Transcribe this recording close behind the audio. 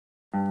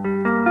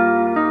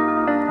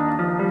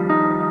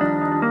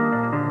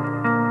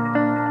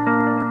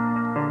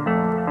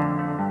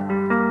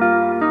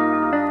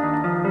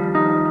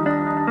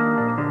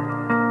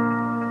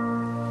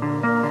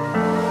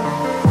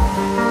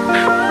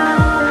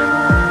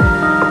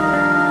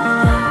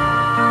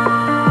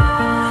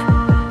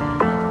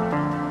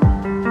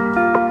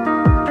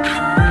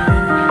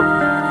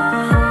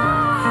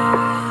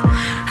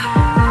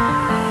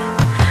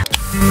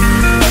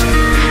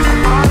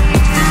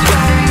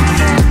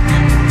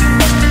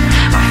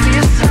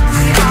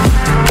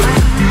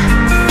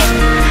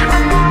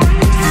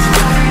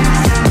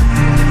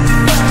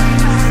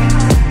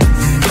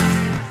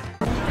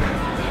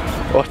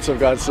up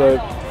guys? So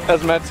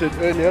as Matt said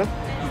earlier,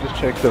 just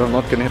check that I'm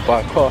not going to hit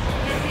by a car.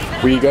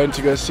 We're going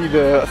to go see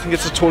I think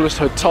it's the tallest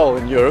hotel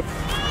in Europe.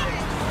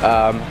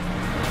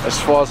 As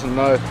far as I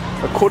know,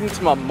 according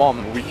to my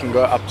mom, we can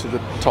go up to the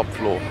top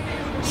floor.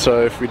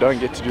 So if we don't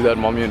get to do that,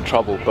 mommy in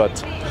trouble.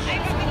 But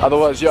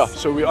otherwise, yeah,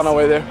 so we're on our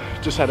way there.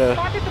 Just had a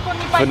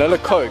vanilla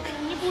Coke.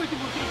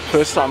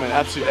 First time in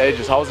absolute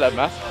ages. How was that,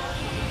 Matt?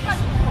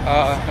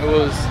 It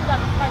was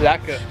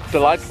lekker.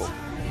 Delightful.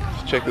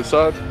 Let's check this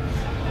out.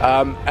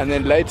 And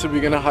then later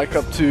we're going to hike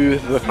up to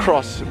the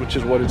cross, which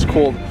is what it's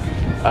called,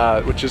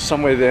 which is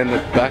somewhere there in the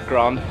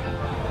background.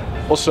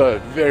 Also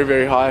very,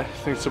 very high. I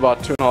think it's about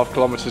 2.5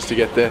 kilometers to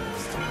get there,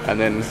 and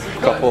then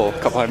a couple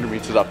hundred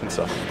meters up and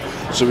stuff.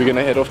 So we're going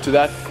to head off to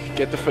that,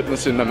 get the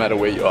fitness in no matter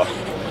where you are.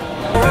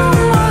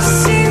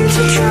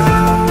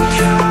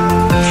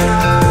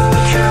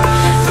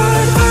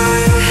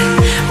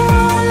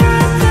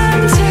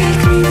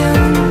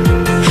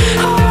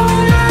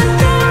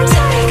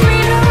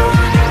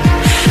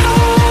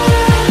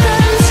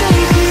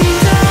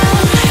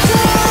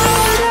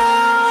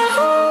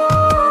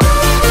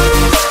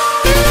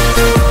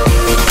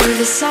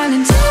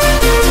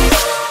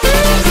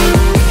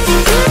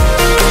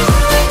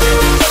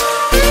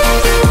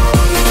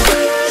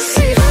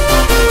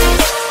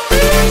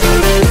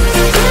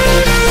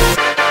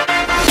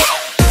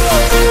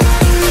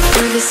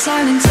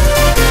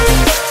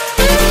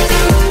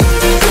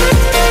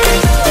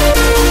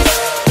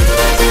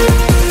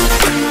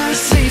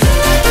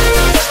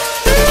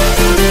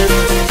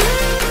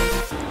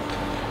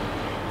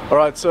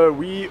 Alright, so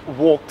we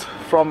walked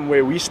from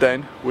where we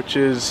staying, which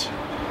is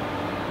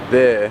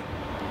there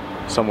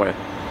somewhere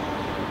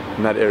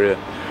in that area.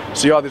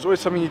 So yeah, there's always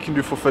something you can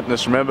do for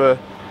fitness. Remember,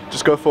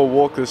 just go for a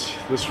walk. This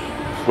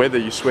weather,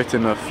 you sweat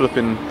in a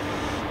flipping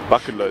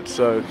bucket load,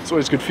 so it's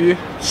always good for you.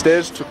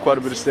 Stairs, took quite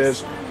a bit of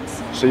stairs.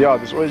 So yeah,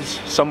 there's always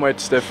some way to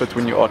stay fit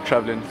when you are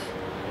traveling.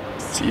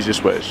 It's the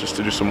easiest way, is just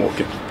to do some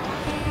walking.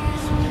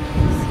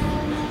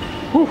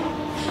 Whew,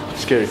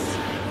 scary.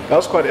 That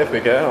was quite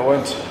epic, eh?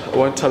 I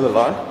won't tell a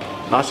lie.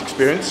 Nice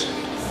experience.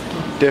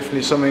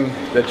 Definitely something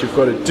that you've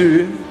got to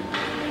do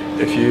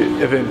if you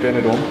ever in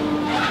Benidorm.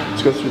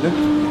 Let's go through there.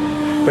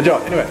 But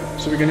yeah, anyway,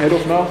 so we can head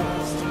off now.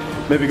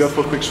 Maybe go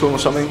for a quick swim or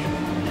something.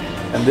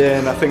 And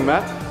then I think,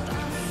 Matt,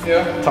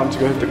 yeah, time to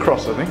go hit the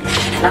cross, I think.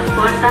 Las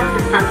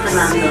puertas están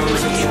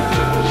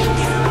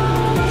cerrando.